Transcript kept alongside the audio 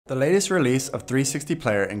The latest release of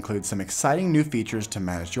 360Player includes some exciting new features to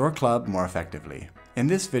manage your club more effectively. In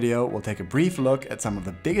this video, we'll take a brief look at some of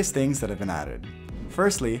the biggest things that have been added.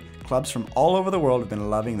 Firstly, clubs from all over the world have been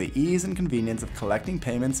loving the ease and convenience of collecting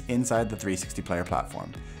payments inside the 360Player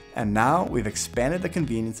platform. And now we've expanded the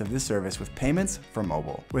convenience of this service with payments for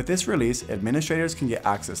mobile. With this release, administrators can get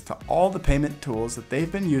access to all the payment tools that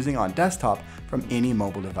they've been using on desktop from any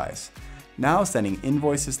mobile device. Now sending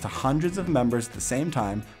invoices to hundreds of members at the same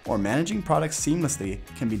time or managing products seamlessly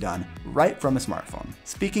can be done right from a smartphone.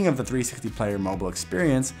 Speaking of the 360Player mobile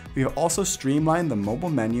experience, we have also streamlined the mobile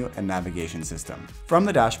menu and navigation system. From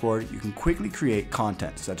the dashboard, you can quickly create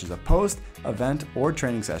content such as a post, event, or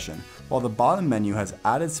training session, while the bottom menu has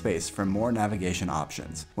added space for more navigation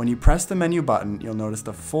options. When you press the menu button, you'll notice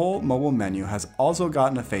the full mobile menu has also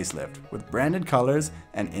gotten a facelift with branded colors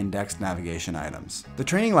and indexed navigation items. The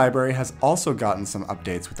training library has also gotten some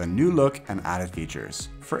updates with a new look and added features.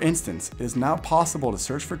 For instance, it is now possible to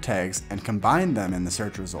search for tags and combine them in the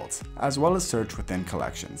search results, as well as search within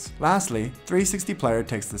collections. Lastly, 360Player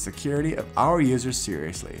takes the security of our users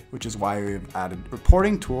seriously, which is why we have added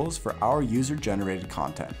reporting tools for our user-generated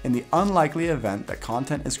content. In the unlikely event that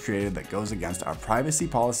content is created that goes against our privacy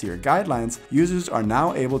policy or guidelines, users are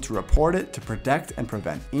now able to report it to protect and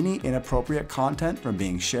prevent any inappropriate content from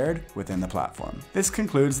being shared within the platform. This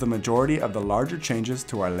concludes the majority of the larger changes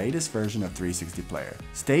to our latest version of 360Player.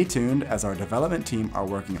 Stay tuned as our development team are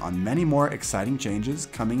working on many more exciting changes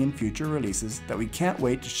coming in future releases that we can't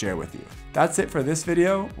wait to share with you. That's it for this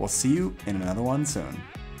video. We'll see you in another one soon.